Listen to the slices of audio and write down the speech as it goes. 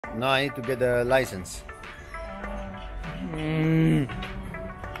No, I need to get a license.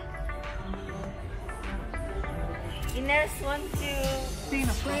 Ines want to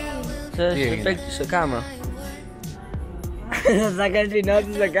sa camera. Sasakan si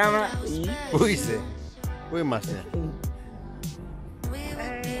Noti sa camera. Uy, se. Uy, mas niya.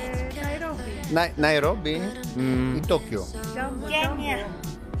 Nairobi. Y Tokyo. Kenya.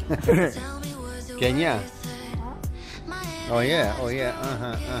 Kenya. Oh yeah.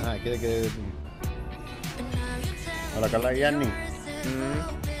 Kita. Hola, Kalayani.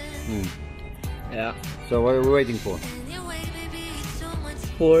 Yeah. So what are we waiting for?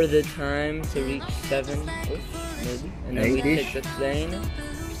 For the time to reach 7, maybe, and then we 8-ish? take the plane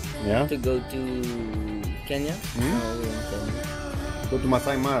Yeah. to go to Kenya. No, we're in Kenya. Go to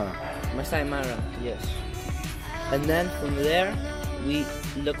Masai Mara. Masai Mara, yes. And then from there, we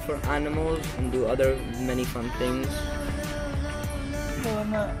look for animals and do other many fun things. We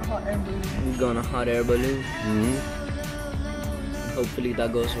go on a hot air balloon. Hopefully that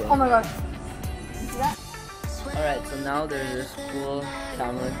goes well. Oh my god. Alright, so now there's this cool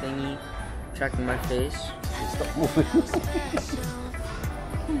camera thingy tracking my face.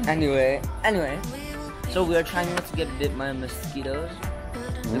 Anyway, so we are trying not to get bit by mosquitoes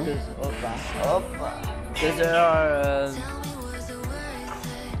because there are,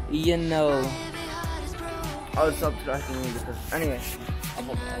 you know, I'll stop tracking me because anyway.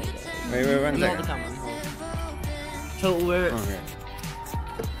 Wait, one Hold the second. camera. So we're Okay.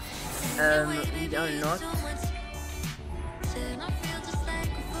 we are not.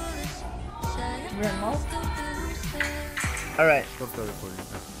 Alright. Stop the recording.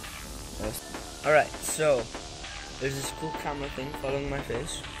 Alright, so there's this cool camera thing following my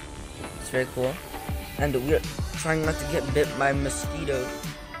face. It's very cool. And we're trying not to get bit by mosquitoes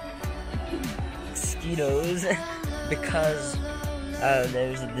because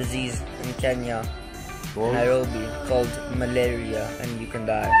there's a disease in Kenya, Nairobi, called malaria, and you can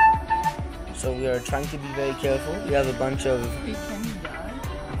die. So we are trying to be very careful. We have a bunch of...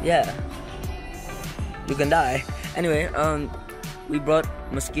 Yeah. You can die. Anyway, we brought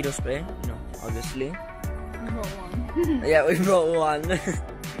mosquito spray, obviously. We brought one. Yeah, we brought one.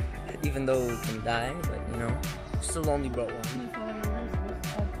 Even though we can die, but still only brought one.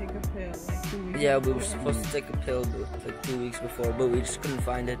 Take a pill like 2 weeks Yeah, we were before. supposed to take a pill like 2 weeks before, but we just couldn't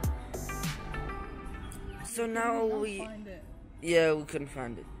find it. So now we couldn't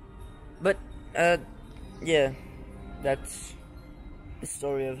find it. But yeah, that's the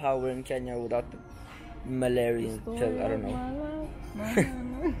story of how we're in Kenya without the malaria pill. I don't know.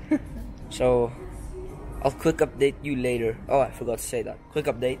 So I'll quick update you later. Oh, I forgot to say that. Quick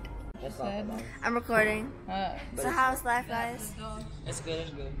update. I'm recording. So how's life, guys? It's good.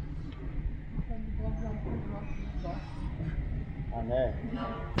 It's good.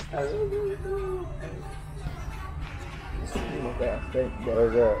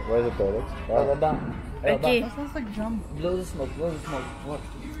 Where's the toilet? Ricky, That sounds like jump. blow the smoke. What?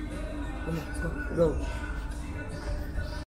 Come on, let's go. Go.